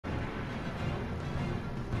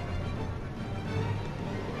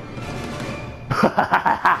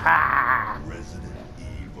Resident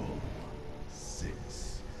Evil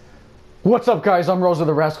 6. What's up, guys? I'm Rosa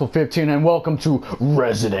the Rascal 15 and welcome to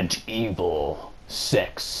Resident Evil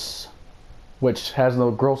 6, which has the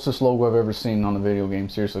grossest logo I've ever seen on a video game.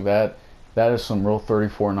 Seriously, that is some real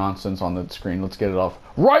 34 nonsense on the screen. Let's get it off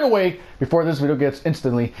right away before this video gets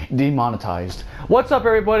instantly demonetized. What's up,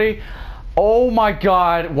 everybody? Oh my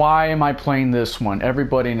god, why am I playing this one?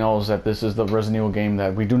 Everybody knows that this is the Resident Evil game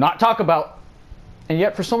that we do not talk about, and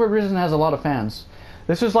yet for some reason it has a lot of fans.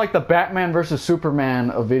 This is like the Batman versus Superman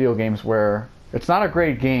of video games, where it's not a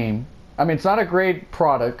great game. I mean, it's not a great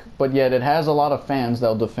product, but yet it has a lot of fans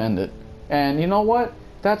that'll defend it. And you know what?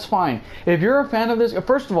 That's fine. If you're a fan of this,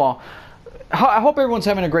 first of all, I hope everyone's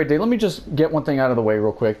having a great day. Let me just get one thing out of the way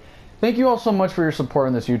real quick. Thank you all so much for your support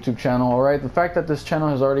on this YouTube channel, alright? The fact that this channel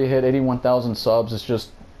has already hit 81,000 subs is just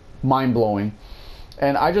mind-blowing.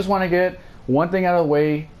 And I just want to get one thing out of the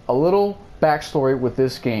way, a little backstory with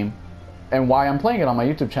this game, and why I'm playing it on my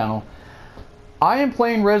YouTube channel. I am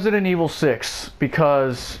playing Resident Evil 6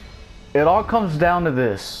 because it all comes down to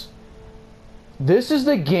this. This is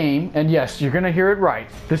the game, and yes, you're going to hear it right.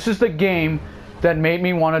 This is the game that made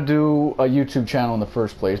me want to do a YouTube channel in the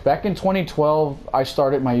first place. Back in 2012, I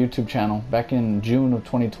started my YouTube channel, back in June of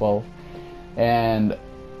 2012. And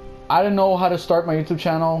I didn't know how to start my YouTube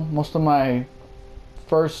channel. Most of my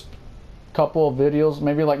first couple of videos,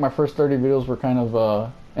 maybe like my first 30 videos, were kind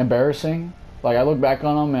of embarrassing. Like, I look back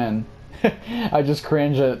on them and I just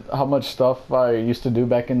cringe at how much stuff I used to do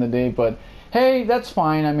back in the day. But hey, that's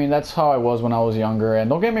fine. I mean, that's how I was when I was younger. And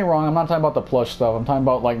don't get me wrong, I'm not talking about the plush stuff. I'm talking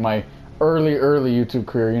about like my early YouTube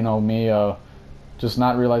career, you know, me just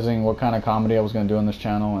not realizing what kind of comedy I was going to do on this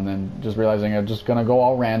channel, and then just realizing I'm just going to go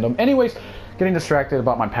all random. Anyways, getting distracted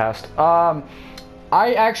about my past.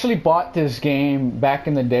 I actually bought this game back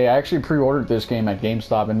in the day. I actually pre-ordered this game at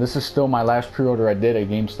GameStop, and this is still my last pre-order I did at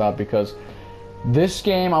GameStop, because this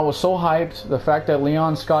game, I was so hyped. The fact that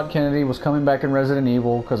Leon Scott Kennedy was coming back in Resident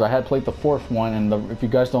Evil, because I had played the fourth one, and if you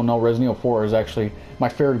guys don't know, Resident Evil 4 is actually my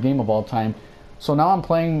favorite game of all time. So now I'm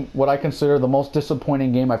playing what I consider the most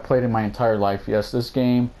disappointing game I've played in my entire life. Yes, this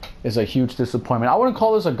game is a huge disappointment. I wouldn't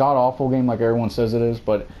call this a god-awful game like everyone says it is,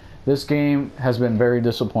 but this game has been very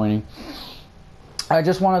disappointing. I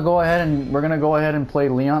just want to go ahead and we're going to go ahead and play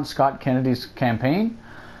Leon Scott Kennedy's campaign.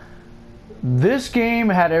 This game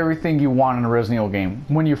had everything you want in a Resident Evil game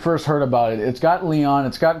when you first heard about it. It's got Leon,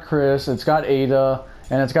 it's got Chris, it's got Ada,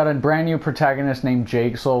 and it's got a brand new protagonist named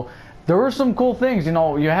Jake. So there were some cool things, you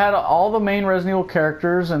know. You had all the main Resident Evil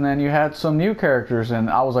characters, and then you had some new characters, and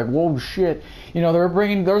I was like, whoa, shit. You know, there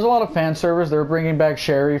was a lot of fan service. They were bringing back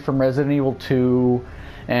Sherry from Resident Evil 2,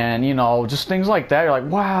 and, you know, just things like that. You're like,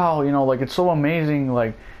 wow, you know, like, it's so amazing,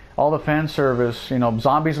 like, all the fan service. You know,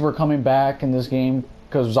 zombies were coming back in this game,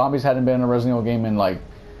 because zombies hadn't been in a Resident Evil game in, like,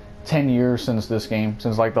 10 years since this game,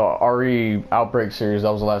 since like the RE Outbreak series.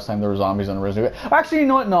 That was the last time there were zombies in the Resident Evil. Actually, you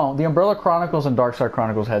know what? No, the Umbrella Chronicles and Darkside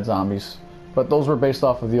Chronicles had zombies, but those were based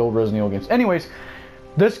off of the old Resident Evil games. Anyways,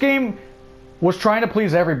 this game was trying to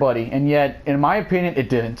please everybody, and yet, in my opinion, it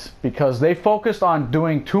didn't, because they focused on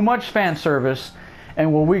doing too much fan service,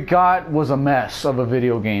 and what we got was a mess of a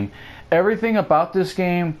video game. Everything about this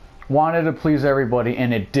game wanted to please everybody,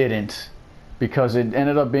 and it didn't, because it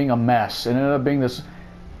ended up being a mess. It ended up being this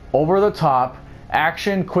over-the-top,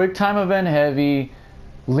 action, quick-time event heavy,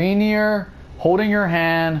 linear, holding your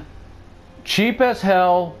hand, cheap as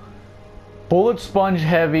hell, bullet sponge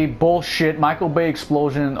heavy, bullshit, Michael Bay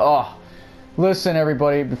explosion. Oh, listen,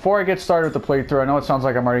 everybody, before I get started with the playthrough, I know it sounds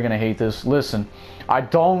like I'm already going to hate this. Listen, I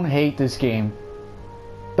don't hate this game.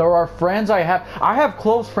 There are friends I have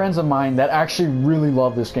close friends of mine that actually really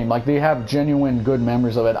love this game. Like, they have genuine good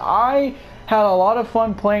memories of it. I had a lot of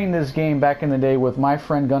fun playing this game back in the day with my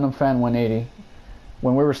friend Gundam Fan 180,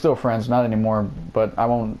 when we were still friends, not anymore, but I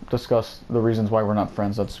won't discuss the reasons why we're not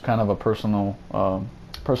friends. That's kind of a personal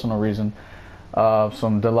reason.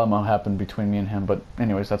 Some dilemma happened between me and him, but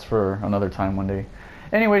anyways, that's for another time one day.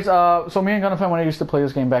 Anyways, so me and Gundam Fan 180 used to play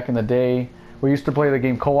this game back in the day. We used to play the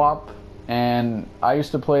game co-op, and I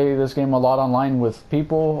used to play this game a lot online with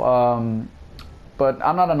people, but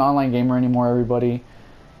I'm not an online gamer anymore, everybody.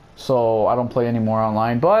 So I don't play anymore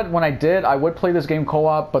online. But when I did, I would play this game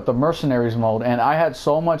co-op, but the Mercenaries mode. And I had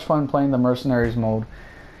so much fun playing the Mercenaries mode.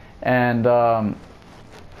 And a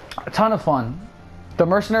ton of fun. The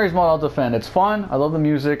Mercenaries mode I'll defend. It's fun. I love the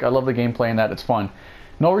music. I love the gameplay in that. It's fun.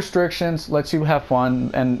 No restrictions. Lets you have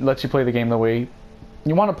fun and lets you play the game the way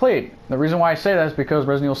you want to play it. The reason why I say that is because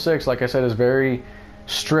Resident Evil 6, like I said, is very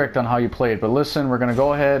strict on how you play it. But listen, we're going to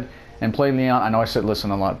go ahead and play Leon. I know I said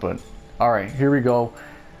listen a lot, but alright, here we go.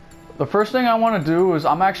 the first thing I want to do is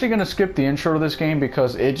I'm actually going to skip the intro to this game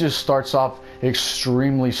because it just starts off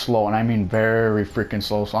extremely slow, and I mean very freaking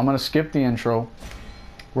slow. So I'm going to skip the intro.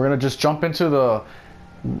 We're going to just jump into the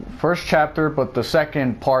first chapter, but the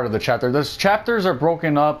second part of the chapter. The chapters are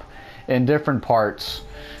broken up in different parts.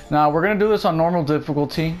 Now we're going to do this on normal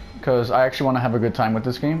difficulty because I actually want to have a good time with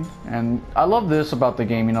this game. And I love this about the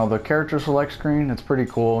game, you know, the character select screen. It's pretty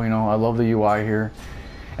cool, you know, I love the UI here.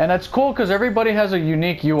 And that's cool because everybody has a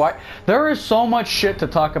unique UI. There is so much shit to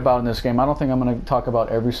talk about in this game. I don't think I'm going to talk about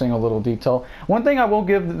every single little detail. One thing I will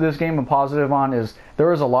give this game a positive on is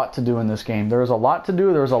there is a lot to do in this game. There is a lot to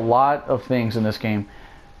do. There's a lot of things in this game.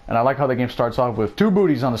 And I like how the game starts off with 2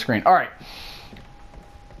 booties on the screen. Alright.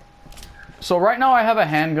 So right now I have a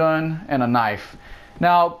handgun and a knife.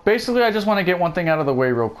 Now, basically I just want to get one thing out of the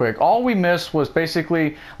way real quick. All we missed was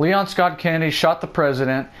basically Leon Scott Kennedy shot the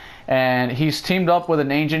president. And he's teamed up with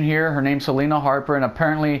an agent here. Her name's Helena Harper, and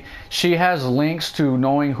apparently she has links to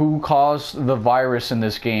knowing who caused the virus in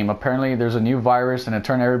this game. Apparently there's a new virus and it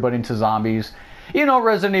turned everybody into zombies. You know,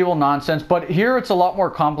 Resident Evil nonsense, but here it's a lot more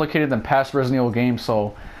complicated than past Resident Evil games,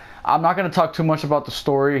 so I'm not going to talk too much about the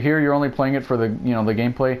story. Here you're only playing it for the, you know, the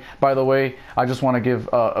gameplay. By the way, I just want to give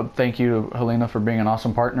a thank you to Helena for being an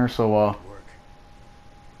awesome partner, so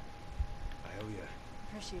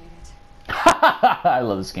I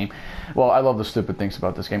love this game. Well, I love the stupid things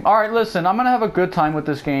about this game. Alright, listen, I'm going to have a good time with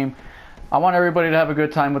this game. I want everybody to have a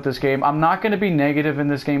good time with this game. I'm not going to be negative in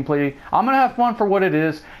this gameplay. I'm going to have fun for what it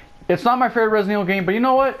is. It's not my favorite Resident Evil game, but you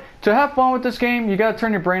know what? To have fun with this game, you got to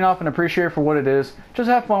turn your brain off and appreciate it for what it is. Just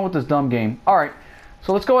have fun with this dumb game. Alright,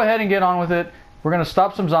 so let's go ahead and get on with it. We're going to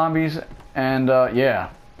stop some zombies, and yeah.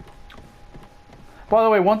 By the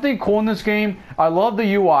way, one thing cool in this game, I love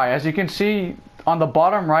the UI. As you can see, on the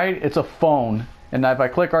bottom right, it's a phone. And if I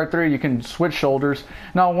click R3, you can switch shoulders.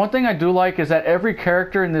 Now, one thing I do like is that every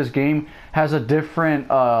character in this game has a different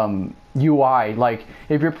UI. Like,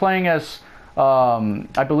 if you're playing as,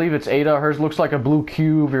 I believe it's Ada, hers looks like a blue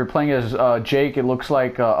cube. If you're playing as Jake, it looks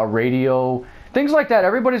like a radio. Things like that.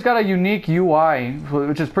 Everybody's got a unique UI,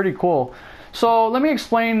 which is pretty cool. So, let me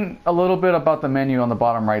explain a little bit about the menu on the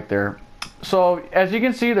bottom right there. So, as you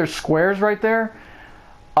can see, there's squares right there.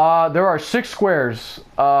 There are 6 squares.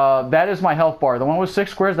 That is my health bar. The one with 6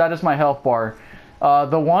 squares, that is my health bar.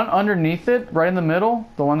 The one underneath it, right in the middle,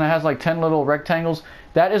 the one that has like 10 little rectangles,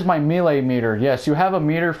 that is my melee meter. Yes, you have a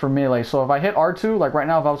meter for melee. So if I hit R2, like right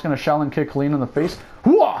now, if I was going to Shaolin kick Helena in the face,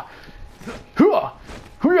 hooah! Hooah!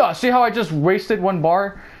 Hooah! See how I just wasted 1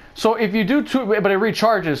 bar? So if you do 2, but it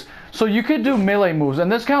recharges. So you could do melee moves.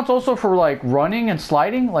 And this counts also for like running and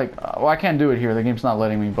sliding. Like, well, I can't do it here. The game's not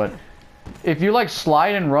letting me, but if you like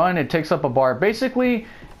slide and run, it takes up a bar. Basically,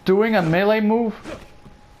 doing a melee move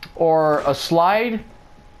or a slide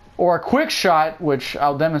or a quick shot, which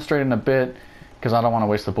I'll demonstrate in a bit because I don't want to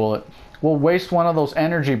waste the bullet, will waste one of those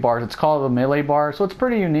energy bars. It's called a melee bar, so it's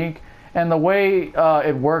pretty unique. And the way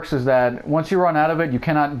it works is that once you run out of it, you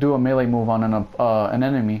cannot do a melee move on an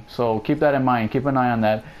enemy. So keep that in mind. Keep an eye on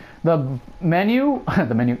that. The menu,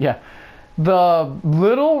 the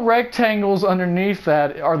little rectangles underneath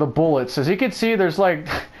that are the bullets. As you can see, there's like,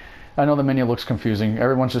 I know the menu looks confusing.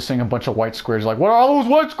 Everyone's just seeing a bunch of white squares. Like, what are all those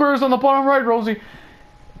white squares on the bottom right, Rosie?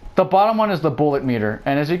 The bottom one is the bullet meter.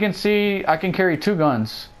 And as you can see, I can carry 2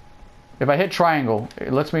 guns. If I hit triangle,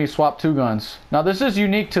 it lets me swap 2 guns. Now, this is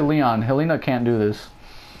unique to Leon. Helena can't do this.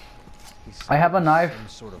 I have a knife.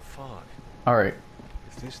 Sort of fog. All right.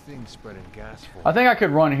 If this thing's spreading gas form, I think I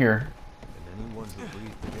could run here.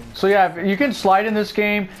 So yeah, you can slide in this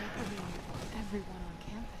game. Everyone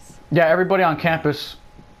on campus. Yeah, everybody on campus.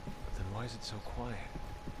 Then why is it so quiet?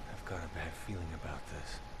 I've got a bad feeling about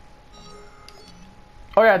this.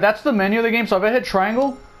 Oh yeah, that's the menu of the game. So if I hit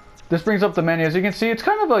triangle, this brings up the menu. As you can see, it's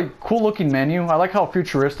kind of a cool looking menu. I like how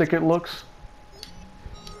futuristic it looks.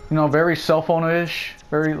 You know, very cell phone-ish.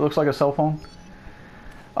 Very looks like a cell phone.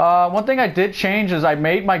 One thing I did change is I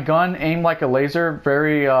made my gun aim like a laser,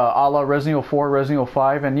 very a la Resident Evil 4, Resident Evil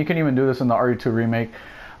 5, and you can even do this in the RE2 remake.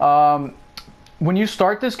 When you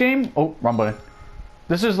start this game, oh, wrong button.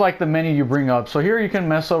 This is like the menu you bring up. So here you can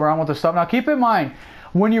mess around with the stuff. Now keep in mind,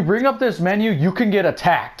 when you bring up this menu, you can get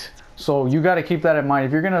attacked. So you got to keep that in mind.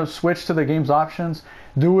 If you're going to switch to the game's options,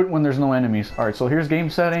 do it when there's no enemies. Alright, so here's game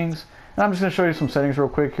settings. And I'm just going to show you some settings real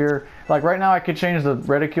quick here. Like right now I could change the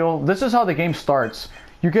reticule. This is how the game starts.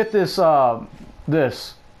 You get this,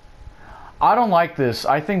 this. I don't like this.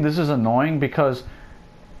 I think this is annoying because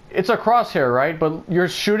it's a crosshair, right? But you're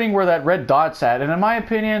shooting where that red dot's at. And in my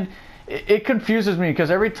opinion, it confuses me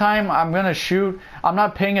because every time I'm going to shoot, I'm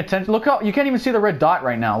not paying attention. Look how, you can't even see the red dot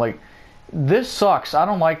right now. Like, this sucks. I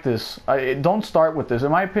don't like this. Don't start with this.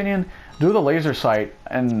 In my opinion, do the laser sight.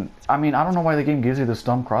 And I mean, I don't know why the game gives you this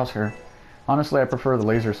dumb crosshair. Honestly, I prefer the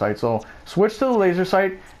laser sight. So switch to the laser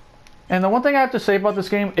sight. And the one thing I have to say about this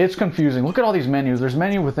game, it's confusing. Look at all these menus. There's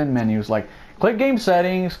menu within menus. Like, click game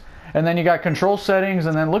settings, and then you got control settings,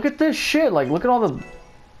 and then look at this shit. Like, look at all the...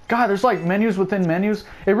 God, there's like menus within menus.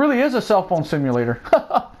 It really is a cell phone simulator.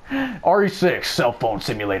 RE6 Cell Phone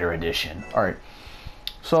Simulator Edition. Alright.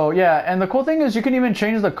 So, yeah, and the cool thing is you can even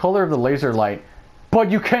change the color of the laser light.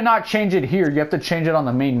 But you cannot change it here. You have to change it on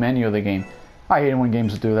the main menu of the game. I hate it when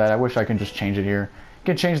games do that. I wish I could just change it here. You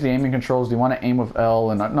can change the aiming controls. Do you want to aim with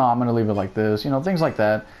L? And no, I'm going to leave it like this. You know, things like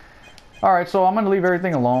that. Alright, so I'm going to leave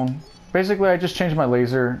everything alone. Basically, I just changed my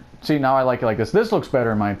laser. See, now I like it like this. This looks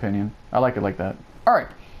better in my opinion. I like it like that. Alright,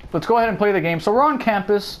 let's go ahead and play the game. So we're on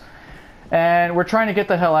campus, and we're trying to get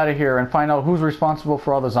the hell out of here and find out who's responsible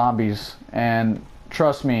for all the zombies. And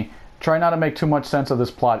trust me, try not to make too much sense of this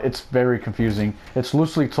plot. It's very confusing. It's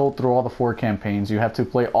loosely told through all the 4 campaigns. You have to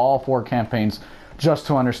play all 4 campaigns just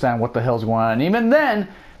to understand what the hell's going on. And even then,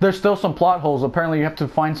 there's still some plot holes. Apparently, you have to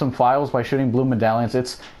find some files by shooting blue medallions.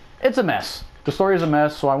 It's a mess. The story is a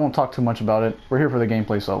mess, so I won't talk too much about it. We're here for the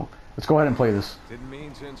gameplay, so let's go ahead and play this. Didn't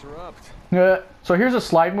mean to interrupt. So here's a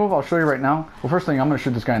slide move. I'll show you right now. Well, first thing, I'm going to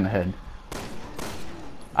shoot this guy in the head.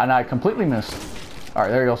 And I completely missed.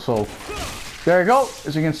 Alright, there you go. So, there you go.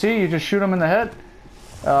 As you can see, you just shoot him in the head.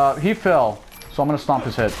 He fell, so I'm going to stomp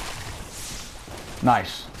his head.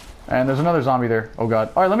 Nice. And there's another zombie there. Oh god.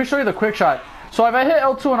 Alright, let me show you the quick shot. So if I hit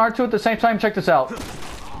L2 and R2 at the same time, check this out.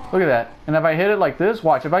 Look at that. And if I hit it like this,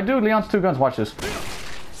 watch. If I do Leon's 2 guns, watch this.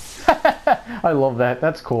 I love that.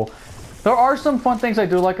 That's cool. There are some fun things I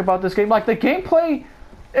do like about this game. Like the gameplay,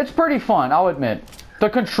 it's pretty fun, I'll admit. The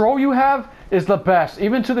control you have is the best.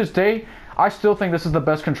 Even to this day, I still think this is the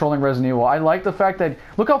best controlling Resident Evil. I like the fact that,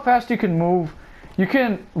 look how fast you can move. You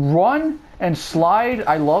can run and slide.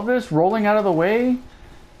 I love this. Rolling out of the way.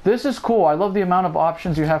 This is cool. I love the amount of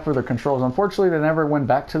options you have for the controls. Unfortunately, they never went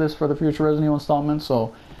back to this for the future Resident Evil installments,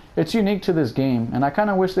 so it's unique to this game. And I kind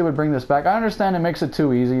of wish they would bring this back. I understand it makes it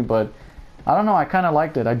too easy, but I don't know. I kind of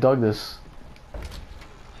liked it. I dug this.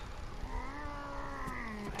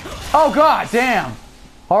 Oh, god damn.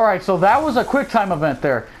 Alright, so that was a quick time event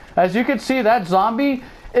there. As you can see, that zombie,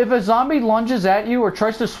 if a zombie lunges at you or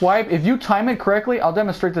tries to swipe, if you time it correctly, I'll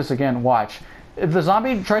demonstrate this again. Watch. If the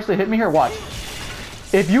zombie tries to hit me here, watch.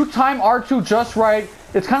 If you time R2 just right,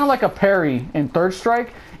 it's kind of like a parry in Third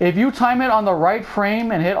Strike. If you time it on the right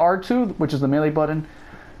frame and hit R2, which is the melee button,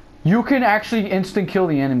 you can actually instant kill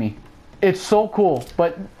the enemy. It's so cool.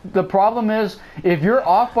 But the problem is, if you're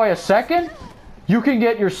off by a second, you can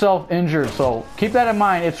get yourself injured. So keep that in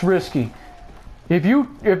mind. It's risky. If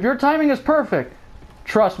your timing is perfect,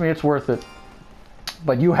 trust me, it's worth it.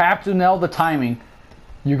 But you have to nail the timing.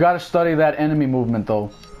 You got to study that enemy movement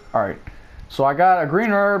though. Alright. So I got a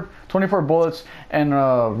green herb, 24 bullets, and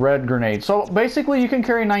a red grenade. So basically you can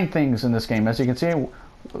carry 9 things in this game. As you can see,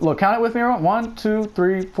 look, count it with me, everyone. 1, 2,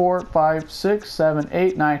 3, 4, 5, 6, 7,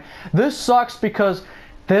 8, 9. This sucks because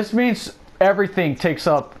this means everything takes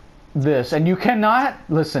up this. And you cannot,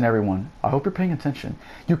 listen everyone, I hope you're paying attention.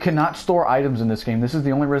 You cannot store items in this game. This is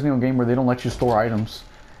the only Resident Evil game where they don't let you store items.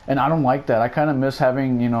 And I don't like that. I kind of miss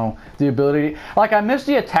having, you know, the ability. Like I miss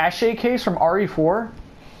the attaché case from RE4.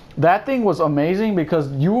 That thing was amazing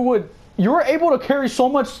because you were able to carry so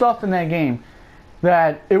much stuff in that game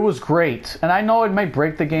that it was great. And I know it might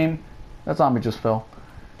break the game. That zombie just fell.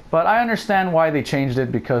 But I understand why they changed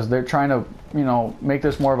it because they're trying to, you know, make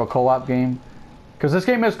this more of a co-op game. Because this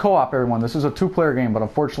game is co-op, everyone. This is a 2-player game, but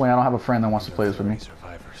unfortunately I don't have a friend that wants to play this with me.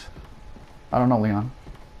 I don't know, Leon.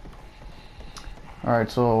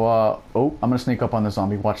 Alright, so, oh, I'm going to sneak up on this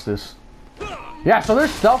zombie. Watch this. Yeah, so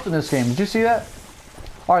there's stealth in this game. Did you see that?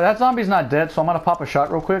 Alright, that zombie's not dead, so I'm going to pop a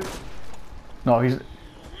shot real quick. No, he's...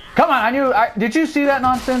 Come on, did you see that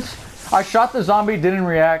nonsense? I shot the zombie, didn't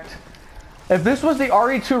react. If this was the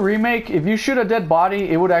RE2 remake, if you shoot a dead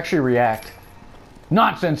body, it would actually react.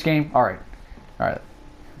 Nonsense game. Alright.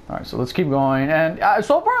 Alright, so let's keep going. And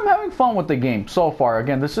so far I'm having fun with the game. So far.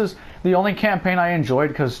 Again, this is the only campaign I enjoyed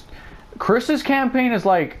because Chris's campaign is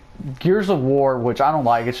like Gears of War, which I don't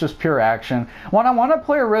like. It's just pure action. When I want to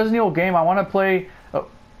play a Resident Evil game, I want to play... Oh,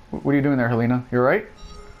 what are you doing there, Helena? You alright?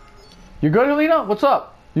 You good, Helena? What's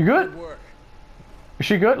up? You good? Good work. Is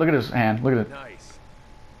she good? Look at his hand. Look at it. Nice.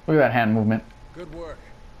 Look at that hand movement. Good work.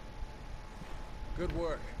 Good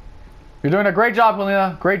work. You're doing a great job,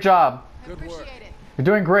 Helena. Great job. Good work. You're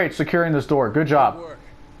doing great securing this door. Good job. Good work.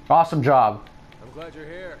 Awesome job. I'm glad you're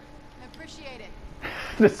here. I appreciate it.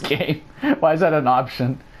 This game. Why is that an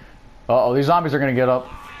option? Uh-oh, these zombies are going to get up.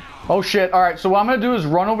 Oh shit. Alright, so what I'm gonna do is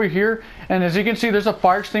run over here, and as you can see, there's a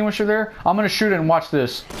fire extinguisher there. I'm gonna shoot it and watch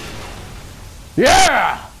this.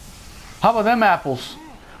 Yeah! How about them apples?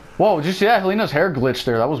 Whoa, did you see that? Helena's hair glitched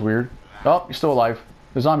there. That was weird. Oh, he's still alive.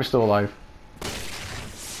 The zombie's still alive.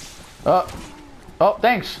 Oh,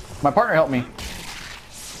 thanks. My partner helped me.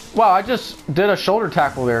 Wow, I just did a shoulder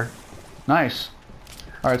tackle there. Nice.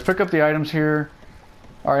 Alright, let's pick up the items here.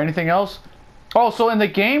 Alright, anything else? Oh, so in the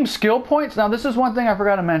game, skill points. Now, this is one thing I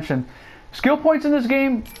forgot to mention. Skill points in this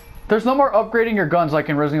game, there's no more upgrading your guns like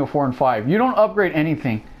in Resident Evil 4 and 5. You don't upgrade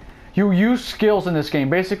anything. You use skills in this game.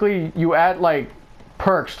 Basically, you add, like,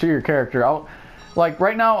 perks to your character. Like,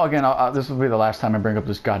 right now, again, this will be the last time I bring up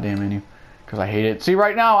this goddamn menu. Because I hate it. See,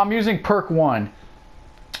 right now, I'm using perk 1.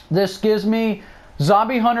 This gives me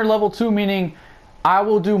Zombie Hunter level 2, meaning I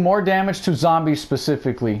will do more damage to zombies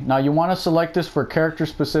specifically. Now, you want to select this for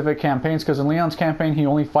character-specific campaigns, because in Leon's campaign, he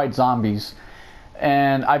only fights zombies.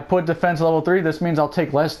 And I put defense level 3. This means I'll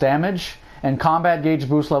take less damage. And combat gauge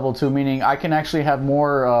boost level 2, meaning I can actually have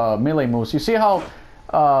more melee moves. You see how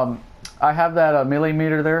I have that melee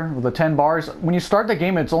meter there with the 10 bars? When you start the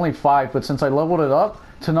game, it's only 5, but since I leveled it up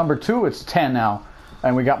to number 2, it's 10 now.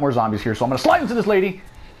 And we got more zombies here, so I'm going to slide into this lady.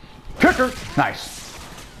 Kick her. Nice.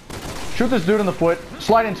 Shoot this dude in the foot.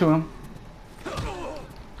 Slide into him.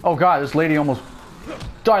 Oh god, this lady almost...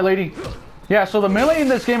 Die, lady. Yeah, so the melee in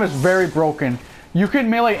this game is very broken. You can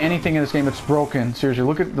melee anything in this game. It's broken. Seriously,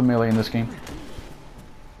 look at the melee in this game.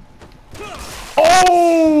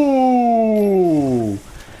 Oh!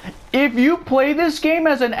 If you play this game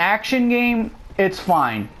as an action game, it's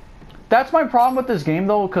fine. That's my problem with this game,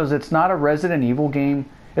 though, because it's not a Resident Evil game.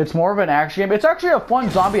 It's more of an action game. It's actually a fun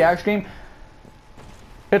zombie action game.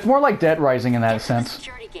 It's more like Dead Rising in that sense.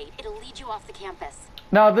 Security gate. It'll lead you off the campus.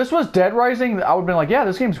 Now, if this was Dead Rising, I would have been like, yeah,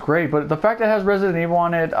 this game's great. But the fact that it has Resident Evil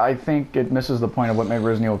on it, I think it misses the point of what made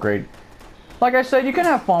Resident Evil great. Like I said, you can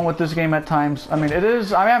have fun with this game at times. I mean, it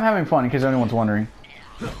is... I am having fun, in case anyone's wondering.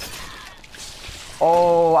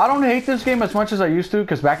 Oh, I don't hate this game as much as I used to,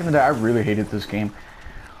 because back in the day, I really hated this game.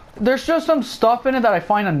 There's just some stuff in it that I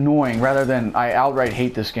find annoying, rather than I outright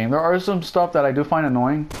hate this game. There are some stuff that I do find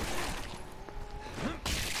annoying.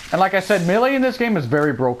 And like I said, melee in this game is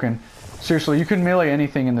very broken. Seriously, you can melee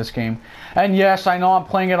anything in this game. And yes, I know I'm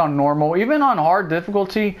playing it on normal. Even on hard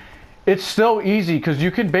difficulty, it's still easy because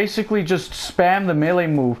you can basically just spam the melee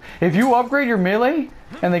move. If you upgrade your melee,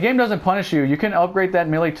 and the game doesn't punish you, you can upgrade that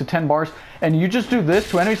melee to 10 bars, and you just do this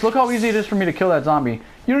to enemies. Look how easy it is for me to kill that zombie.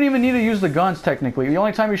 You don't even need to use the guns, technically. The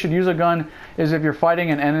only time you should use a gun is if you're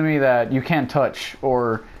fighting an enemy that you can't touch,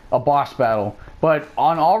 or a boss battle. But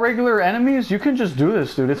on all regular enemies, you can just do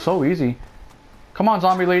this, dude. It's so easy. Come on,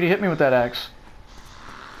 zombie lady, hit me with that axe.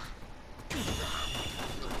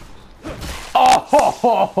 Oh, ho,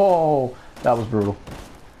 ho, ho. That was brutal.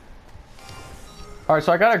 Alright,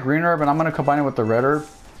 so I got a green herb, and I'm going to combine it with the red herb.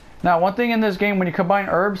 Now, one thing in this game, when you combine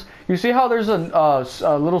herbs, you see how there's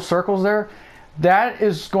a little circles there? That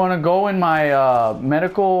is going to go in my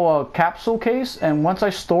medical capsule case, and once I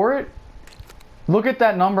store it, look at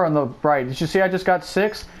that number on the right. Did you see I just got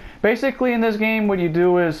 6? Basically, in this game, what you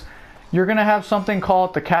do is you're going to have something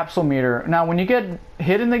called the capsule meter. Now, when you get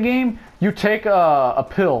hit in the game, you take a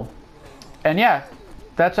pill. And yeah,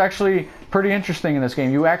 that's actually pretty interesting in this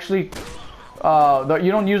game. You actually,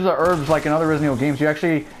 you don't use the herbs like in other Resident Evil games. You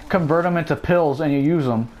actually convert them into pills and you use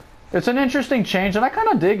them. It's an interesting change, and I kind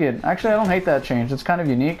of dig it. Actually, I don't hate that change. It's kind of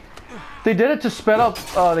unique. They did it to sped up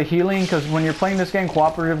the healing, because when you're playing this game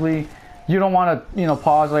cooperatively, you don't want to, you know,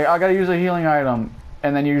 pause, like, I gotta use a healing item,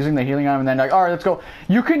 and then you're using the healing item, and then like, alright, let's go.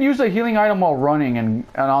 You can use a healing item while running and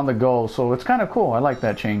on the go, so it's kind of cool. I like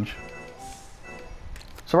that change.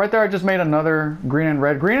 So right there, I just made another green and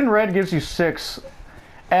red. Green and red gives you 6,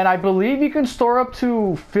 and I believe you can store up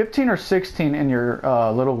to 15 or 16 in your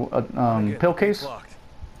little pill case.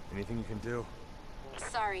 Anything you can do?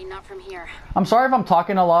 Sorry, not from here. I'm sorry if I'm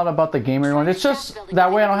talking a lot about the game, everyone. It's just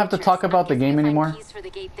that way I don't have to talk about the game anymore.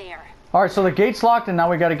 Alright, so the gate's locked, and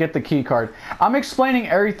now we got to get the key card. I'm explaining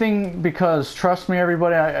everything because, trust me,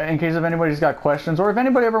 everybody, in case if anybody's got questions, or if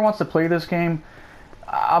anybody ever wants to play this game,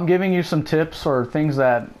 I'm giving you some tips or things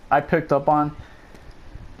that I picked up on.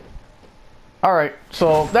 Alright,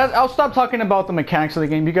 so I'll stop talking about the mechanics of the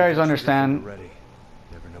game. You guys understand. Ready.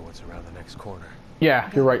 Never know what's around the next corner.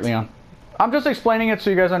 Yeah, you're right, Leon. I'm just explaining it so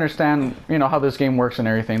you guys understand, you know, how this game works and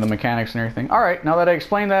everything, the mechanics and everything. Alright, now that I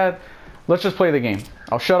explained that, let's just play the game.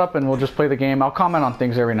 I'll shut up and we'll just play the game. I'll comment on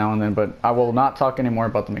things every now and then, but I will not talk anymore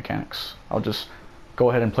about the mechanics. I'll just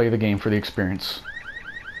go ahead and play the game for the experience.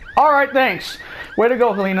 Alright, thanks! Way to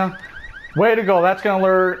go, Helena. Way to go. That's gonna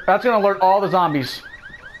alert all the zombies.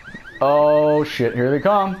 Oh shit, here they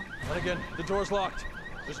come. Not again. The door's locked.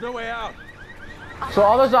 There's no way out. So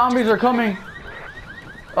all the zombies are coming.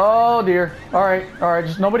 Oh dear. Alright, alright,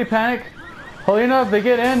 just nobody panic. Helena, if they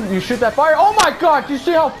get in, you shoot that fire. Oh my god, do you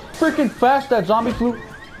see how freaking fast that zombie flew?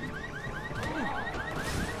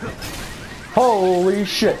 Holy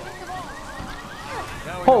shit.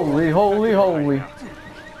 Holy, holy, holy.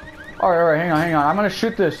 Alright, alright, hang on. I'm gonna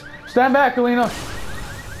shoot this. Stand back, Helena.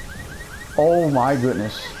 Oh my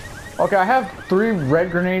goodness. Okay, I have 3 red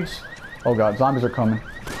grenades. Oh god, zombies are coming.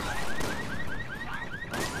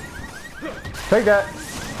 Take that.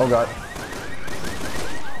 Oh god.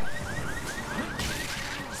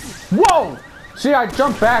 Whoa! See, I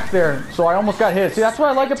jumped back there, so I almost got hit. See, that's what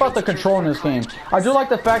I like about the control in this game. I do like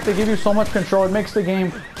the fact they give you so much control. It makes the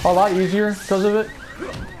game a lot easier because of it.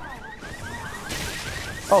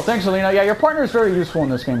 Oh, thanks, Helena. Yeah, your partner is very useful in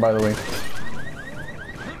this game, by the way.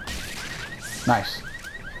 Nice.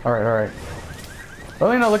 Alright, alright.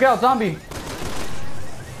 Helena, look out, zombie!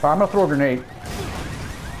 Alright, I'm gonna throw a grenade.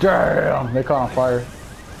 Damn! They caught on fire.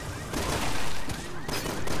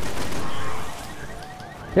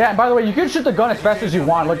 Yeah, and by the way, you can shoot the gun as fast as you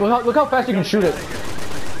want. Like, look how fast you can shoot it.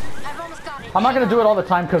 I'm not gonna do it all the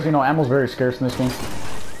time because, you know, ammo's very scarce in this game.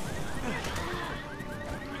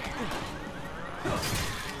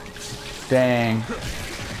 Dang.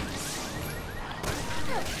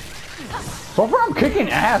 So far, I'm kicking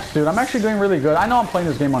ass, dude. I'm actually doing really good. I know I'm playing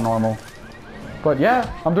this game on normal. But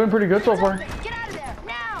yeah, I'm doing pretty good so far. Get out of there,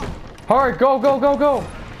 now! Alright, go, go, go, go!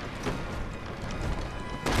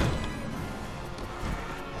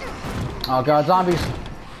 Oh god, zombies.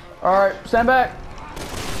 Alright, stand back.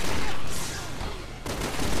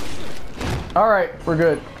 Alright, we're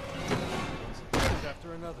good.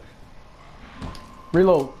 After another.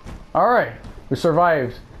 Reload. Alright, we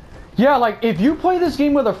survived. Yeah, like, if you play this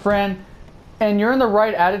game with a friend and you're in the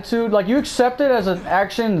right attitude, like, you accept it as an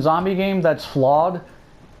action zombie game that's flawed,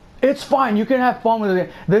 it's fine. You can have fun with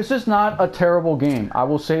it. This is not a terrible game. I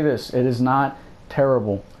will say this. It is not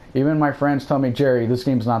terrible. Even my friends tell me, Jerry, this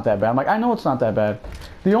game's not that bad. I'm like, I know it's not that bad.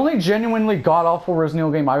 The only genuinely god-awful Resident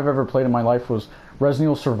Evil game I've ever played in my life was Resident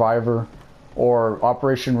Evil Survivor or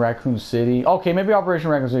Operation Raccoon City. Okay, maybe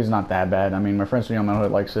Operation Raccoon City is not that bad. I mean, my friend Young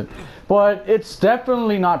Man likes it. But it's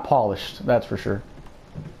definitely not polished. That's for sure.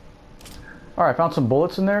 Alright, found some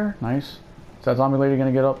bullets in there. Nice. Is that zombie lady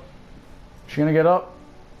gonna get up? Is she gonna get up?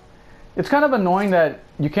 It's kind of annoying that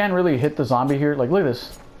you can't really hit the zombie here. Like, look at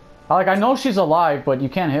this. Like, I know she's alive, but you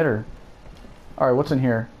can't hit her. Alright, what's in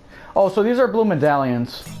here? Oh, so these are blue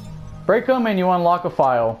medallions. Break them and you unlock a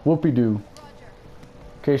file. Whoopie-doo.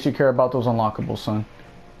 In case you care about those unlockables, son.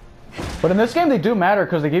 But in this game, they do matter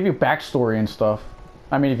because they give you backstory and stuff.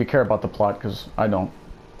 I mean, if you care about the plot, because I don't.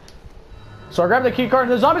 So I grab the key card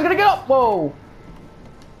and the zombie's gonna get up! Whoa!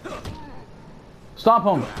 Stomp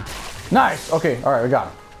him. Nice! Okay, alright, we got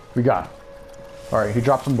him. We got him. Alright, he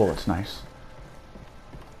dropped some bullets. Nice.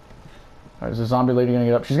 Alright, is the zombie lady gonna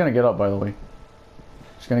get up? She's gonna get up, by the way.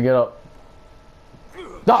 She's gonna get up.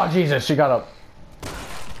 Oh, Jesus, she got up.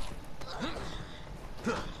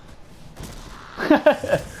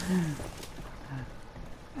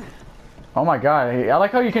 Oh my god, I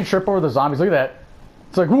like how you can trip over the zombies. Look at that.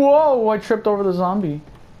 It's like, whoa, I tripped over the zombie.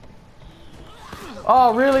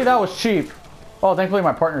 Oh, really? That was cheap. Oh, thankfully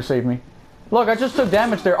my partner saved me. Look, I just took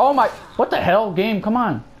damage there. Oh my, what the hell, game? Come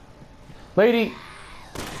on. Lady.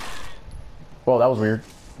 Whoa, that was weird.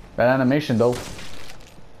 That animation, though.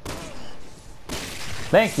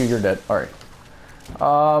 Thank you, you're dead. Alright.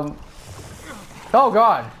 Oh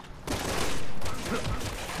god.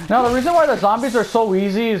 Now, the reason why the zombies are so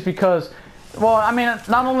easy is because, well, I mean,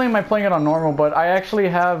 not only am I playing it on normal, but I actually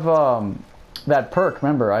have that perk.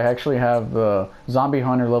 Remember, I actually have the Zombie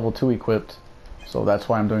Hunter level 2 equipped. So that's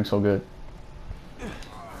why I'm doing so good.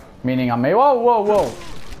 Meaning I'm a... Whoa, whoa, whoa.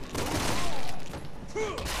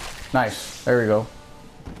 Nice. There we go.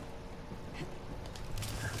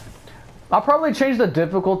 I'll probably change the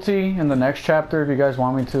difficulty in the next chapter if you guys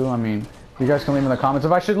want me to. I mean, you guys can leave in the comments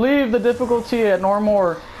if I should leave the difficulty at normal,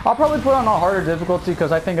 or I'll probably put on a harder difficulty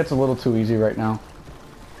because I think it's a little too easy right now.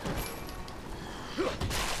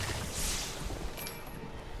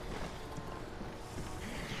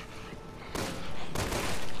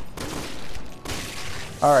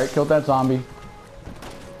 Alright, killed that zombie.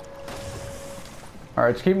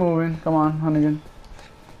 Alright, let's keep moving. Come on, Hunnigan.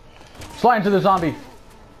 Slide into the zombie.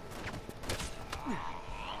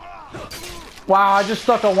 Wow, I just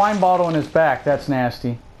stuck a wine bottle in his back. That's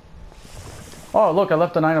nasty. Oh, look, I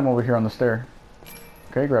left an item over here on the stair.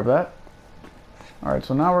 Okay, grab that. Alright,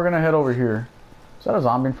 so now we're going to head over here. Is that a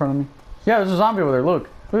zombie in front of me? Yeah, there's a zombie over there. Look.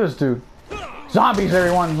 Look at this dude. Zombies,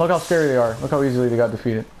 everyone. Look how scary they are. Look how easily they got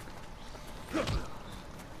defeated.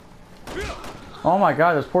 Oh my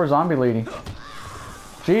god, this poor zombie lady.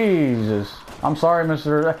 Jesus. I'm sorry,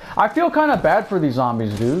 Mr. I feel kind of bad for these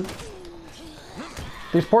zombies, dude.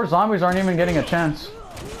 These poor zombies aren't even getting a chance.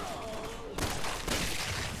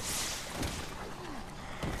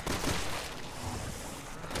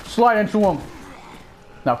 Slide into him.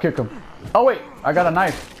 Now kick him. Oh wait, I got a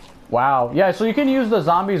knife. Wow. Yeah, so you can use the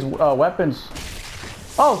zombies' weapons.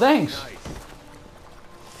 Oh, thanks.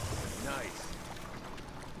 Nice.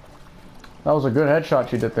 That was a good headshot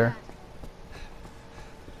she did there.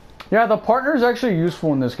 Yeah, the partner is actually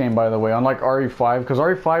useful in this game, by the way, unlike RE5, because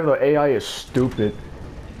RE5, the AI is stupid.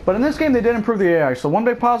 But in this game, they did improve the AI, so one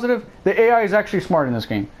big positive, the AI is actually smart in this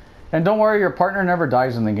game. And don't worry, your partner never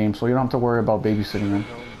dies in the game, so you don't have to worry about babysitting them.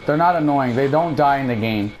 They're not annoying, they don't die in the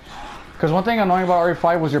game. Because one thing annoying about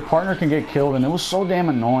RE5 was your partner can get killed, and it was so damn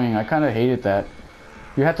annoying. I kind of hated that.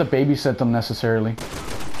 You had to babysit them necessarily.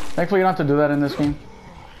 Thankfully, you don't have to do that in this game.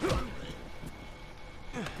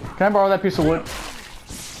 Can I borrow that piece of wood?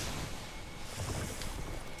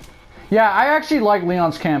 Yeah, I actually like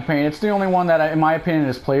Leon's campaign. It's the only one that, in my opinion,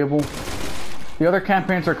 is playable. The other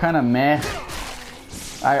campaigns are kind of meh.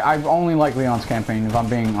 I only like Leon's campaign, if I'm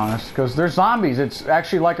being honest. Because there's zombies. It's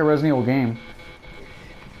actually like a Resident Evil game.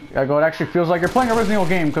 It actually feels like you're playing a Resident Evil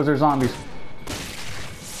game because there's zombies.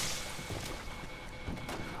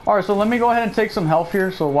 Alright, so let me go ahead and take some health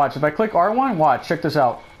here. So watch, if I click R1, watch, check this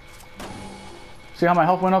out. See how my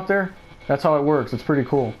health went up there? That's how it works. It's pretty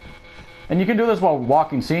cool. And you can do this while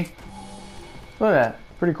walking, see? Look at that.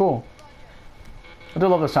 Pretty cool. I do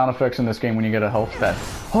love the sound effects in this game when you get a health stat.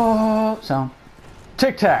 Oh, sound.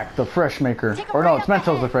 Tic Tac, the fresh maker. Or no, it's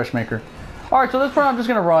Mentos, the fresh maker. Alright, so this part I'm just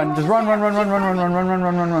gonna run. Just run.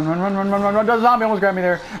 The zombie almost grabbed me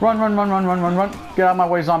there. Run. Get out of my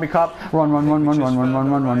way, zombie cop. Run.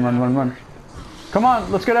 Come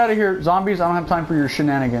on, let's get out of here. Zombies, I don't have time for your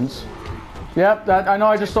shenanigans. Yep, that I know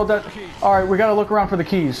I just sold that. Alright, we gotta look around for the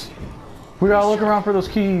keys. We gotta look around for those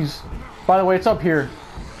keys. By the way, it's up here.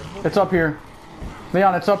 It's up here.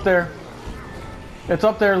 Leon, it's up there. It's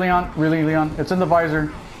up there, Leon. Really, Leon? It's in the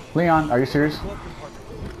visor. Leon, are you serious?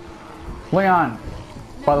 Leon.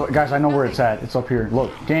 By the way, guys, I know where it's at. It's up here.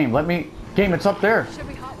 Look, game, let me... Game, it's up there.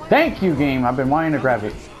 Thank you, game. I've been wanting to grab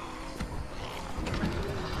it.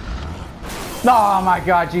 Oh, my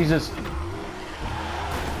God, Jesus.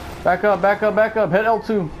 Back up. Hit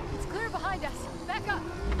L2. It's clear behind us. Back up.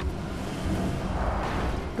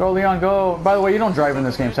 Go, Leon, go. By the way, you don't drive in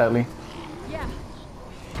this game, sadly. Yeah.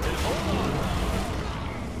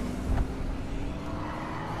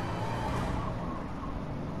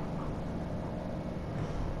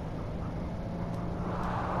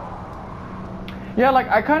 Yeah, like,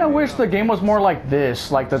 I kind of wish the game was more like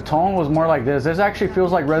this. Like, the tone was more like this. This actually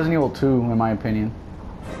feels like Resident Evil 2, in my opinion.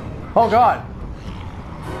 Oh, God.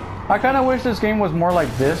 I kind of wish this game was more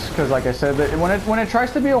like this, because like I said, that when it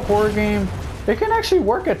tries to be a horror game, it can actually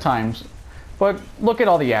work at times. But look at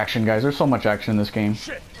all the action, guys. There's so much action in this game.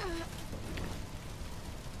 Shit.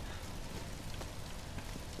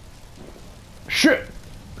 Shit!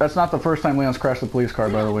 That's not the first time Leon's crashed the police car,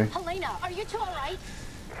 by the way. Helena, are you two alright?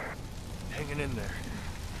 Hanging in there.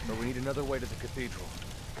 But we need another way to the cathedral.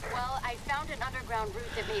 Well, I found an underground route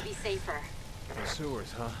that may be safer. The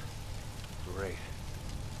sewers, huh? Great.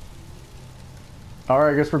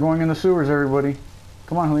 Alright, I guess we're going in the sewers, everybody.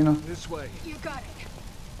 Come on, Helena. This way. You got it.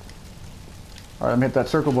 Alright, let me hit that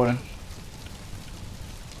circle button.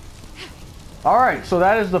 Alright, so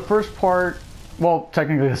that is the first part, well,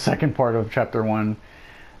 technically the second part of Chapter 1.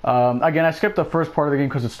 Again, I skipped the first part of the game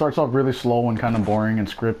because it starts off really slow and kind of boring and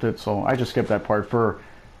scripted, so I just skipped that part for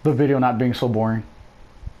the video not being so boring.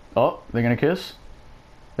 Oh, they're gonna kiss?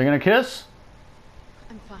 They're gonna kiss?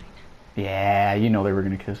 I'm fine. Yeah, you know they were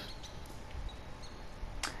gonna kiss.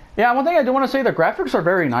 Yeah, one thing I do want to say, the graphics are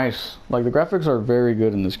very nice. Like, the graphics are very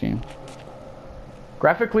good in this game.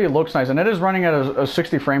 Graphically, it looks nice, and it is running at a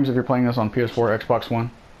 60 frames if you're playing this on PS4 or Xbox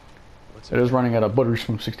One. It is running at a buttery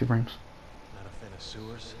smooth 60 frames. Not a fan of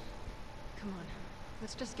sewers? Come on.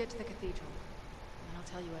 Let's just get to the cathedral. And I'll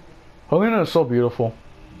tell you everything. Helena is so beautiful.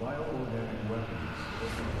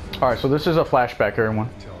 Alright, so this is a flashback, everyone.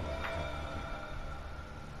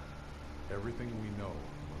 Everything we know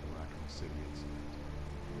about the Raccoon City incident.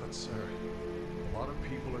 But sir, a lot of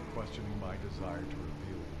people are questioning my desire to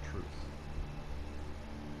reveal the truth.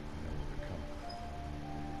 And then will become.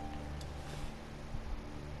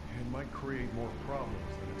 It might create more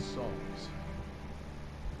problems than it solves.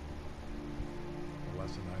 A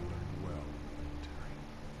lesson I learned well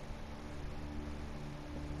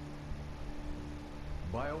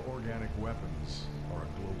in the military. Bioorganic weapons are a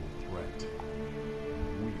global threat.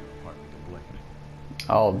 We are partly to blame.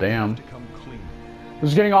 Oh, damn. To come clean. This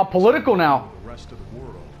is getting all political now. The rest of the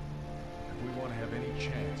world, if we want to have any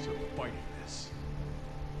chance of fighting this.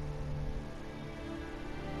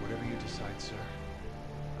 Whatever you decide, sir,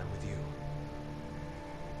 I'm with you.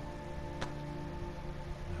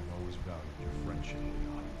 I've always valued your friendship,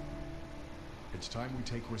 Leon. It's time we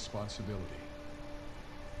take responsibility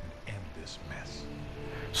and end this mess.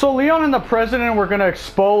 So Leon and the president were going to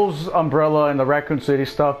expose Umbrella and the Raccoon City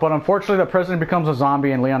stuff, but unfortunately the president becomes a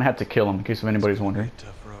zombie and Leon had to kill him, in case if anybody's wondering.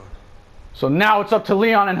 Tough road. So now it's up to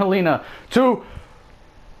Leon and Helena to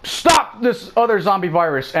stop this other zombie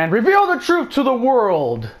virus and reveal the truth to the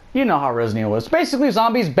world. You know how Resident Evil is. Basically,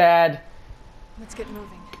 zombies bad. Let's get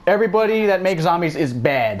moving. Everybody that makes zombies is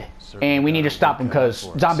bad. And we need to stop them because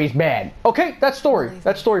zombies bad. Okay, that's story.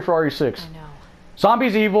 That's story for RE6. I know.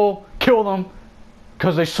 Zombies evil, kill them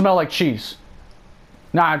because they smell like cheese.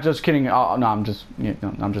 Nah, I'm just kidding. No, I'm just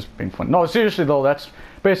being funny. No, seriously though, that's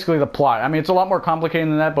basically the plot. I mean, it's a lot more complicated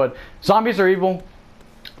than that, but zombies are evil.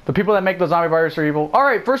 The people that make the zombie virus are evil. All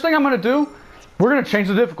right, first thing I'm gonna do, we're gonna change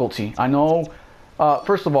the difficulty. I know.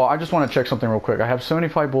 First of all, I just want to check something real quick. I have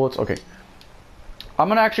 75 bullets. Okay, I'm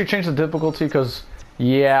gonna actually change the difficulty because,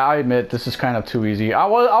 yeah, I admit this is kind of too easy. I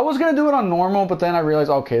was gonna do it on normal, but then I realized,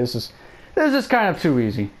 okay, this is kind of too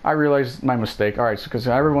easy. I realized my mistake. All right, so because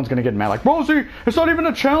everyone's gonna get mad, like, Rosie, it's not even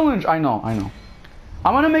a challenge. I know.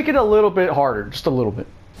 I'm gonna make it a little bit harder, just a little bit.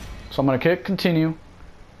 So I'm gonna click continue.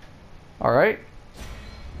 All right,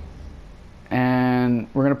 and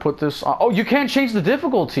we're gonna put this on. Oh, you can't change the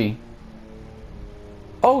difficulty.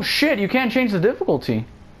 Oh shit, you can't change the difficulty.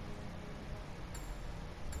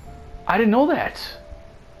 I didn't know that.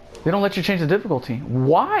 They don't let you change the difficulty.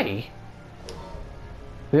 Why?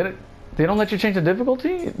 They don't let you change the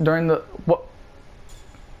difficulty during the what?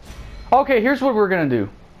 Okay, here's what we're gonna do.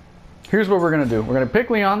 Here's what we're gonna do. We're gonna pick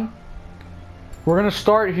Leon. We're gonna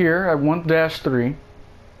start here at 1-3.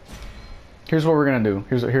 Here's what we're gonna do.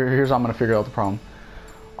 Here's how I'm gonna figure out the problem.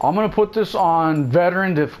 I'm gonna put this on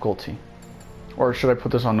veteran difficulty, or should I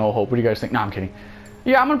put this on no hope? What do you guys think? No, I'm kidding.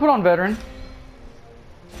 Yeah, I'm gonna put on veteran.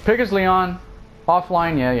 Pick as Leon.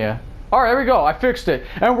 Offline. Yeah. All right, there we go. I fixed it,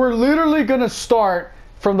 and we're literally gonna start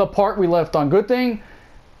from the part we left on. Good thing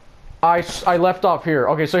I left off here.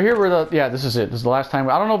 Okay, so here we're this is it. This is the last time.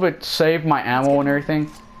 I don't know if it saved my ammo and everything.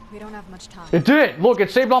 We don't have much time. It did. Look,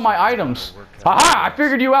 it saved all my items. Haha! I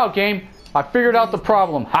figured you out, game. I figured out the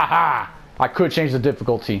problem. Haha! I could change the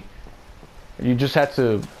difficulty. You just had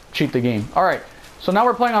to cheat the game. All right. So now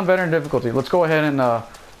we're playing on veteran difficulty. Let's go ahead and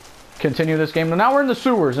continue this game. Now we're in the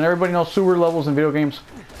sewers, and everybody knows sewer levels in video games.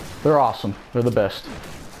 They're awesome. They're the best.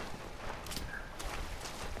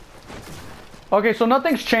 Okay, so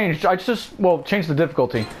nothing's changed. I just, well, changed the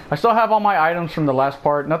difficulty. I still have all my items from the last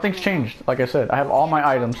part. Nothing's changed. Like I said, I have all my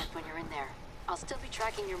items. When you're in there, I'll still be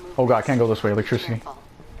tracking your movements. Oh god, I can't go this way. Electricity. Careful.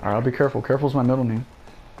 Alright, I'll be careful. Careful's my middle name.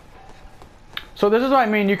 So this is what I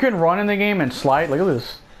mean. You can run in the game and slide. Look at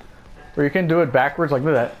this. Or you can do it backwards. Like,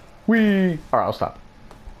 look at that. Whee! Alright, I'll stop.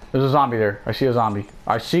 There's a zombie there. I see a zombie.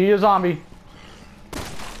 I see a zombie.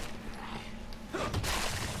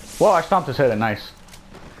 Well, I stomped his head. Nice.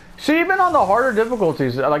 See, even on the harder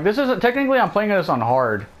difficulties, like this isn't technically, I'm playing this on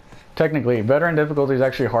hard. Technically, veteran difficulty is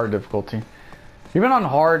actually hard difficulty. Even on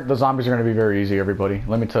hard, the zombies are going to be very easy, everybody.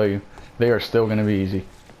 Let me tell you, they are still going to be easy.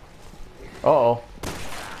 Uh-oh.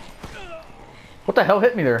 What the hell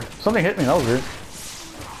hit me there? Something hit me, that was weird.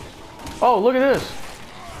 Oh, look at this.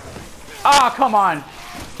 Ah, come on.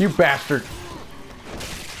 You bastard.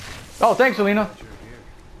 Oh, thanks, Helena.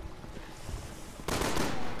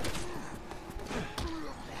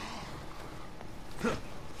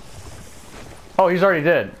 Oh, he's already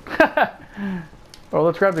dead. Oh,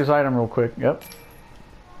 let's grab this item real quick. Yep.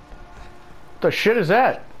 What the shit is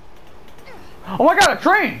that? Oh my god, a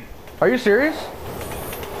train! Are you serious?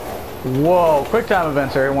 Whoa, quick time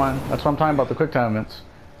events, everyone. That's what I'm talking about, the quick time events.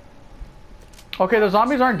 Okay, the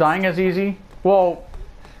zombies aren't dying as easy. Well,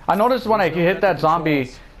 I noticed when I hit that zombie,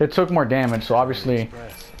 it took more damage, so obviously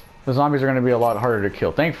the zombies are going to be a lot harder to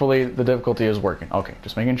kill. Thankfully, the difficulty is working. Okay,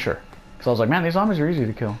 just making sure. Because I was like, man, these zombies are easy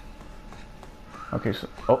to kill. Okay, so...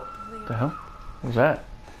 Oh, what the hell? What was that?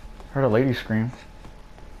 I heard a lady scream.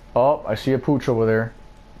 Oh, I see a pooch over there.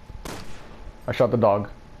 I shot the dog.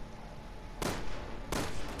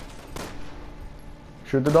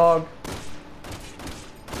 Shoot the dog.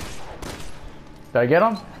 Did I get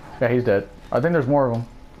him? Yeah, he's dead. I think there's more of them.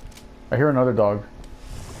 I hear another dog.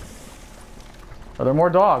 Are there more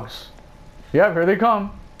dogs? Yeah, here they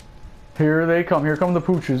come. Here they come. Here come the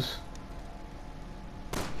pooches.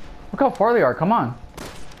 Look how far they are. Come on.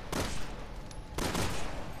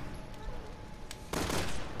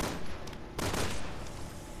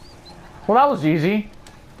 Well, that was easy.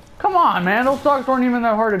 Come on, man. Those dogs weren't even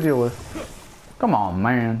that hard to deal with. Come on,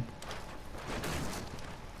 man.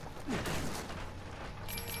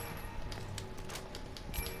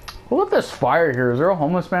 Who lit this fire here? Is there a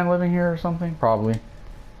homeless man living here or something? Probably.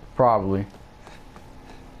 Probably.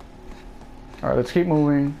 Alright, let's keep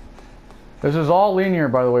moving. This is all linear,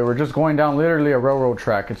 by the way. We're just going down literally a railroad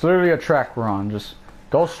track. It's literally a track we're on. Just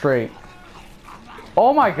go straight.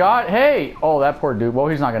 Oh my god, hey! Oh, that poor dude. Well,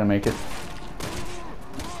 he's not gonna make it.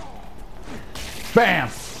 Bam!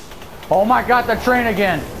 Oh my god, the train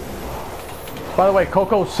again! By the way,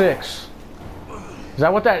 Cocoa 6. Is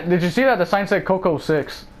that what that... Did you see that? The sign said Cocoa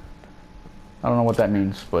 6. I don't know what that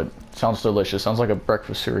means, but it sounds delicious. Sounds like a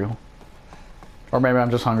breakfast cereal. Or maybe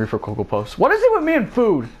I'm just hungry for Cocoa Puffs. What is it with me and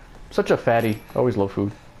food? I'm such a fatty. I always love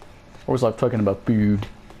food. Always love talking about food.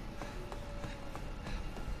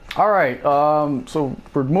 Alright, so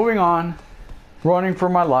we're moving on. Running for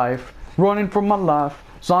my life. Running for my life.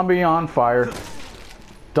 Zombie on fire.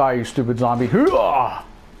 Die, you stupid zombie. I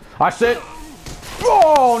said...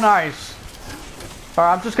 Oh, nice.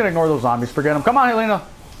 Alright, I'm just gonna ignore those zombies. Forget them. Come on, Helena.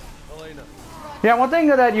 Yeah, one thing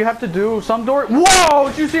that you have to do, some door... Whoa!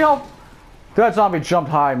 Did you see how... That zombie jumped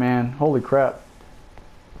high, man. Holy crap.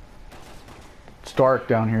 It's dark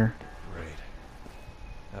down here. Great.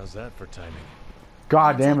 How's that for timing?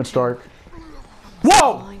 God damn, it's dark.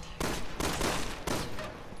 Whoa!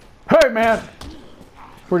 Hey, man!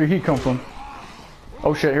 Where did he come from?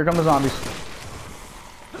 Oh shit, here come the zombies.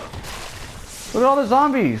 Look at all the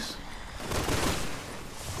zombies.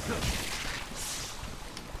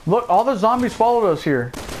 Look, all the zombies followed us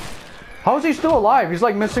here. How is he still alive? He's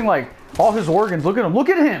like missing like all his organs. Look at him. Look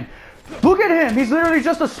at him. Look at him. He's literally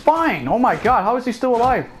just a spine. Oh my god. How is he still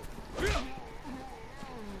alive?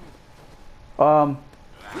 I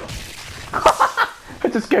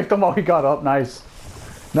just kicked him while he got up. Nice.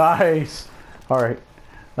 Nice. Alright.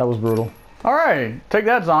 That was brutal. Alright. Take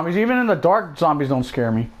that, zombies. Even in the dark, zombies don't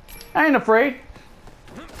scare me. I ain't afraid.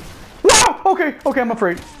 Whoa! Okay. Okay, I'm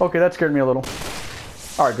afraid. Okay, that scared me a little.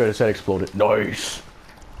 Alright, good. His head exploded. Nice.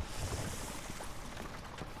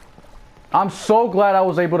 I'm so glad I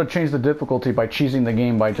was able to change the difficulty by cheesing the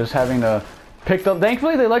game by just having to pick up.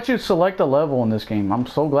 Thankfully, they let you select a level in this game. I'm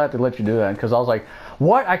so glad they let you do that because I was like,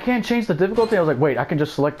 what? I can't change the difficulty? I was like, wait, I can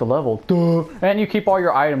just select the level. Duh. And you keep all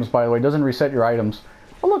your items, by the way. It doesn't reset your items.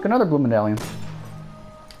 Oh, look, another blue medallion.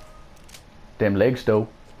 Damn legs, though.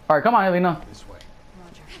 Alright, come on, Helena. This way.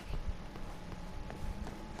 Roger.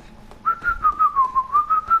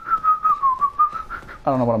 I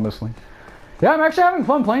don't know what I'm whistling. Yeah, I'm actually having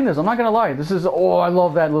fun playing this. I'm not gonna lie. This is... Oh, I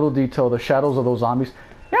love that little detail. The shadows of those zombies.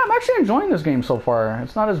 Yeah, I'm actually enjoying this game so far.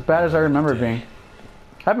 It's not as bad as I remember it being.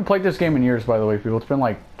 I haven't played this game in years, by the way, people. It's been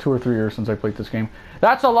like 2 or 3 years since I played this game.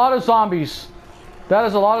 That's a lot of zombies. That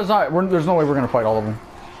is a lot of zombies. There's no way we're gonna fight all of them.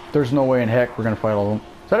 There's no way in heck we're gonna fight all of them.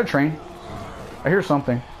 Is that a train? I hear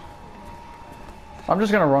something. I'm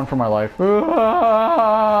just gonna run for my life.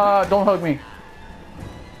 Don't hug me.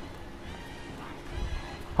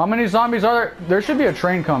 How many zombies are there? There should be a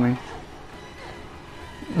train coming.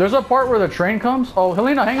 There's a part where the train comes. Oh,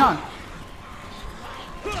 Helena, hang on.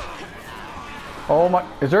 Oh my,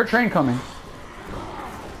 is there a train coming?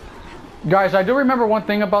 Guys, I do remember one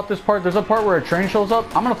thing about this part. There's a part where a train shows up.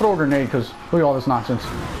 I'm gonna throw a grenade because look at all this nonsense.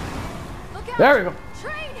 There we go.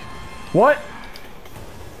 Train. What?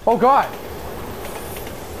 Oh god.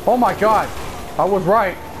 Oh my god. I was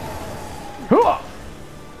right.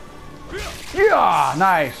 Yeah,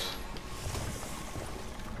 nice.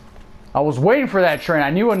 I was waiting for that train. I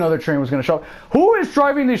knew another train was going to show up. Who is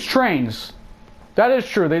driving these trains? That is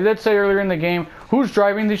true. They did say earlier in the game, who's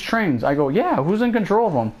driving these trains? I go, yeah, who's in control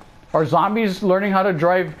of them? Are zombies learning how to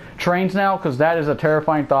drive trains now? Because that is a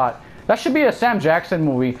terrifying thought. That should be a Sam Jackson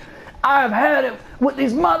movie. I've had it with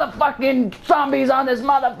these motherfucking zombies on this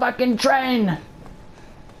motherfucking train.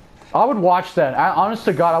 I would watch that. Honest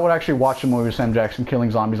to God, I would actually watch a movie with Sam Jackson killing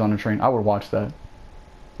zombies on a train. I would watch that.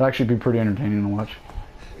 That'd actually be pretty entertaining to watch.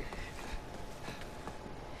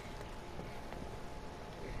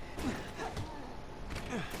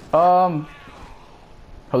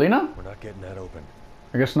 Helena? We're not getting that open.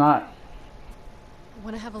 I guess not. I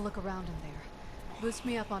want to have a look around in there. Boost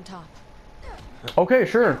me up on top. Okay,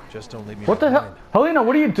 sure. Just don't leave me What the behind. hell? Helena,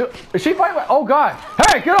 what are you doing? Is she fighting? Oh God.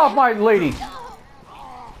 Hey, get off my lady.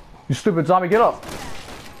 You stupid zombie, get up.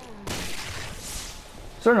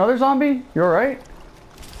 Is there another zombie? You alright?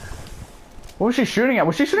 What was she shooting at?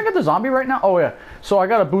 Was she shooting at the zombie right now? Oh yeah. So I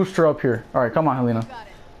gotta boost her up here. Alright, come on, Helena.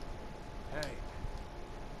 Hey.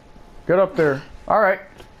 Get up there. Alright.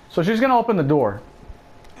 So she's gonna open the door.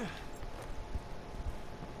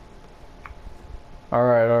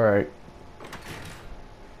 Alright, alright.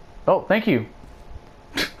 Oh, thank you.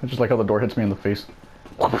 I just like how the door hits me in the face.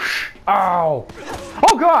 Ow!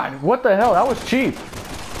 Oh god! What the hell? That was cheap.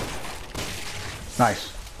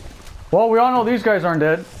 Nice. Well, we all know these guys aren't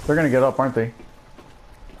dead. They're gonna get up, aren't they?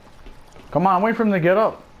 Come on, wait for them to get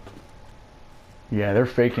up. Yeah, they're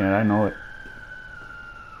faking it. I know it.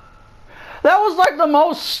 That was like the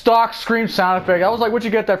most stock scream sound effect. I was like, where'd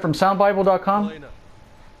you get that from? Soundbible.com? Helena.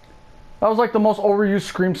 That was like the most overused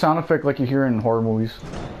scream sound effect like you hear in horror movies.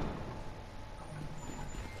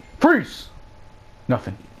 Freeze!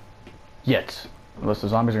 Nothing. Yet. Unless the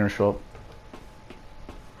zombies are gonna show up.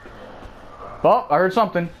 Oh, I heard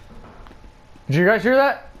something. Did you guys hear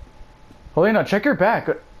that? Helena, check your back.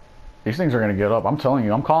 These things are gonna get up. I'm telling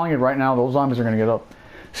you. I'm calling it right now. Those zombies are gonna get up.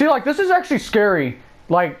 See, like, this is actually scary.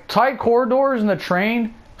 Like, tight corridors in the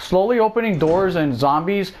train, slowly opening doors and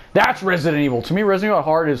zombies. That's Resident Evil. To me, Resident Evil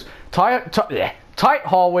hard is tight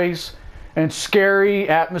hallways and scary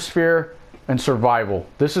atmosphere and survival.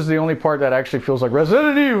 This is the only part that actually feels like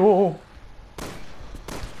Resident Evil.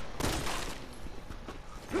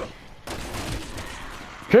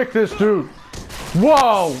 Kick this dude.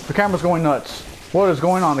 Whoa! The camera's going nuts. What is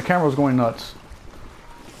going on? The camera's going nuts.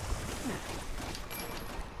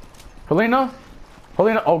 Helena?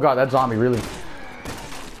 Helena? Oh god, that zombie, really.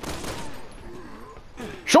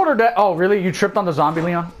 Shoulder dead. Oh, really? You tripped on the zombie,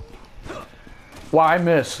 Leon? Wow, I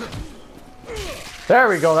missed. There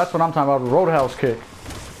we go. That's what I'm talking about. Roadhouse kick.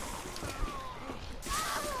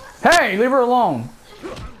 Hey, leave her alone.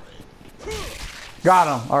 Got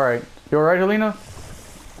him. All right. You all right, Helena?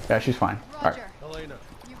 Yeah, she's fine. All right. Helena.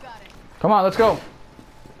 You got it. Come on, let's go.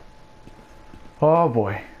 Oh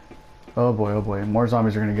boy. Oh boy, oh boy. More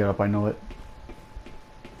zombies are gonna get up, I know it.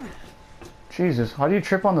 Jesus, how do you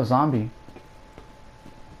trip on the zombie?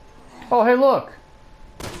 Oh, hey, look.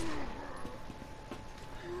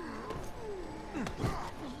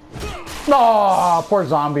 Oh, poor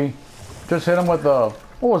zombie. Just hit him with the...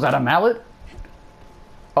 What was that, a mallet?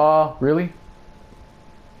 Really?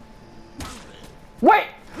 Wait!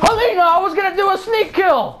 Helena, I was gonna do a sneak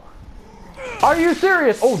kill! Are you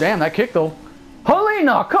serious? Oh, damn, that kick, though.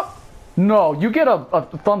 Helena, come... No, you get a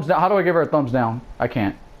thumbs down. How do I give her a thumbs down? I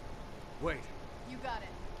can't. Wait. You got it.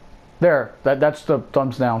 There. That's the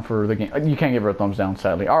thumbs down for the game. You can't give her a thumbs down,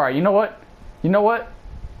 sadly. Alright, you know what? You know what?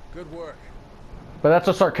 Good work. But that's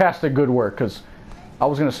a sarcastic good work, because I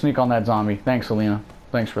was gonna sneak on that zombie. Thanks, Helena.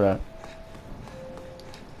 Thanks for that.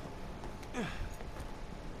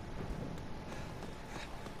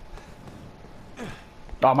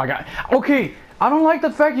 Oh my god. Okay, I don't like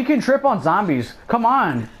the fact you can trip on zombies. Come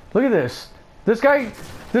on. Look at this. This guy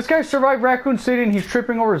survived Raccoon City and he's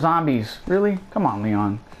tripping over zombies. Really? Come on,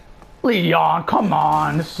 Leon. Leon, come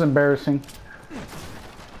on. This is embarrassing.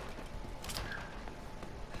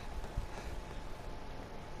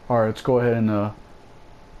 Alright, let's go ahead and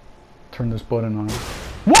turn this button on.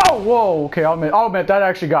 Whoa, whoa, okay, I'll admit that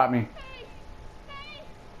actually got me. Hey!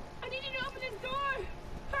 I need you to open this door!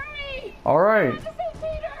 Hurry! Alright. To save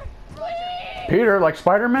Peter! Please! Peter, like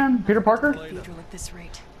Spider-Man? Peter Parker? Cathedral at this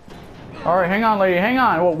rate. Alright, hang on, lady, hang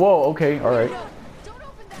on. Whoa, whoa, okay, alright. No, don't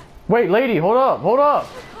open that. Wait, lady, hold up, hold up.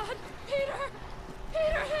 God, Peter!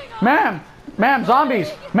 Peter, hang on! Ma'am,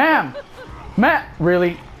 zombies! Ma'am!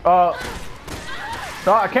 Really?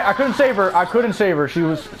 No, I couldn't save her. I couldn't save her. She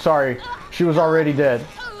was, sorry. She was already dead.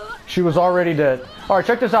 She was already dead. Alright,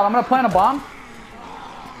 check this out. I'm gonna plant a bomb.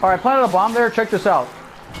 Alright, planted a bomb there. Check this out.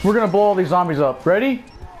 We're gonna blow all these zombies up. Ready?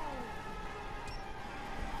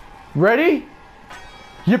 Ready?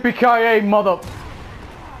 Yippee-ki-yay, mother...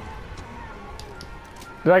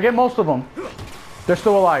 Did I get most of them? They're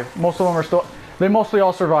still alive. Most of them are still... They mostly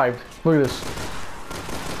all survived. Look at this.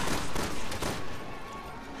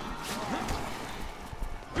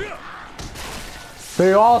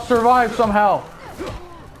 They all survived somehow.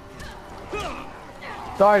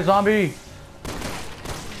 Die, zombie.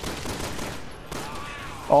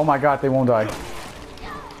 Oh my god, they won't die.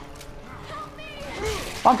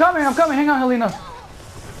 I'm coming. Hang on, Helena.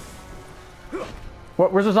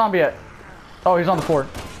 Where's the zombie at? Oh, he's on the floor.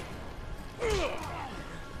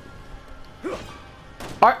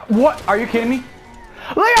 What? Are you kidding me?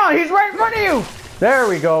 Leon, he's right in front of you. There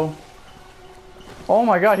we go. Oh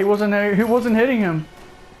my god, he wasn't hitting him.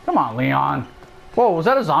 Come on, Leon. Whoa, was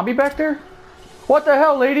that a zombie back there? What the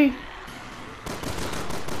hell, lady?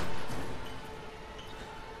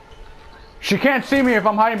 She can't see me if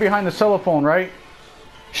I'm hiding behind the telephone, right?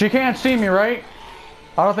 She can't see me, right?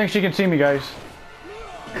 I don't think she can see me, guys.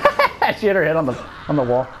 She hit her head on the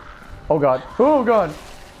wall. Oh god. Oh god.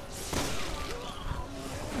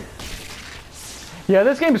 Yeah,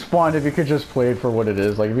 this game is fun if you could just play it for what it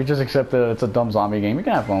is. Like, if you just accept that it's a dumb zombie game, you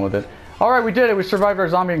can have fun with it. Alright, we did it. We survived our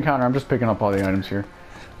zombie encounter. I'm just picking up all the items here.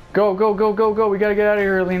 Go, go, go, go, go. We gotta get out of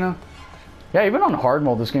here, Helena. Yeah, even on hard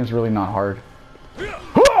mode, this game's really not hard.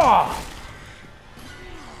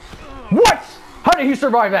 What? How did he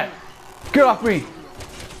survive that? Get off me.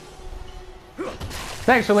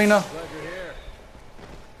 Thanks, Helena.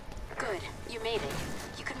 Good. You made it.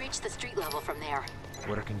 You can reach the street level from there.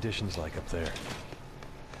 What are conditions like up there?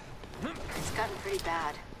 It's gotten pretty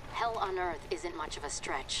bad. Hell on Earth isn't much of a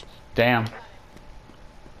stretch. Damn.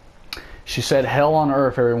 She said hell on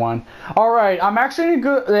earth, everyone. Alright, I'm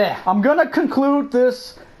gonna conclude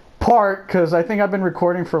this part because I think I've been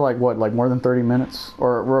recording for like more than 30 minutes,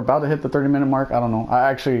 or we're about to hit the 30-minute mark. I don't know. I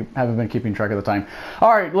actually haven't been keeping track of the time.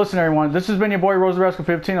 Alright, listen everyone, this has been your boy Rose the Rascal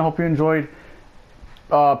 15. I hope you enjoyed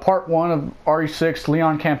part 1 of RE6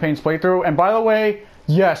 Leon campaign's playthrough. And by the way,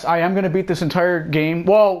 yes, I am gonna beat this entire game,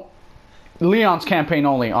 well, Leon's campaign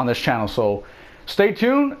only on this channel, so stay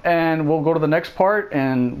tuned, and we'll go to the next part,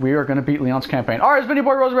 and we are going to beat Leon's campaign. Alright, it's been your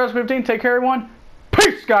boy Rose the Rascal 15. Take care, everyone.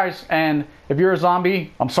 Peace, guys. And if you're a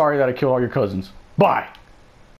zombie, I'm sorry that I killed all your cousins. Bye.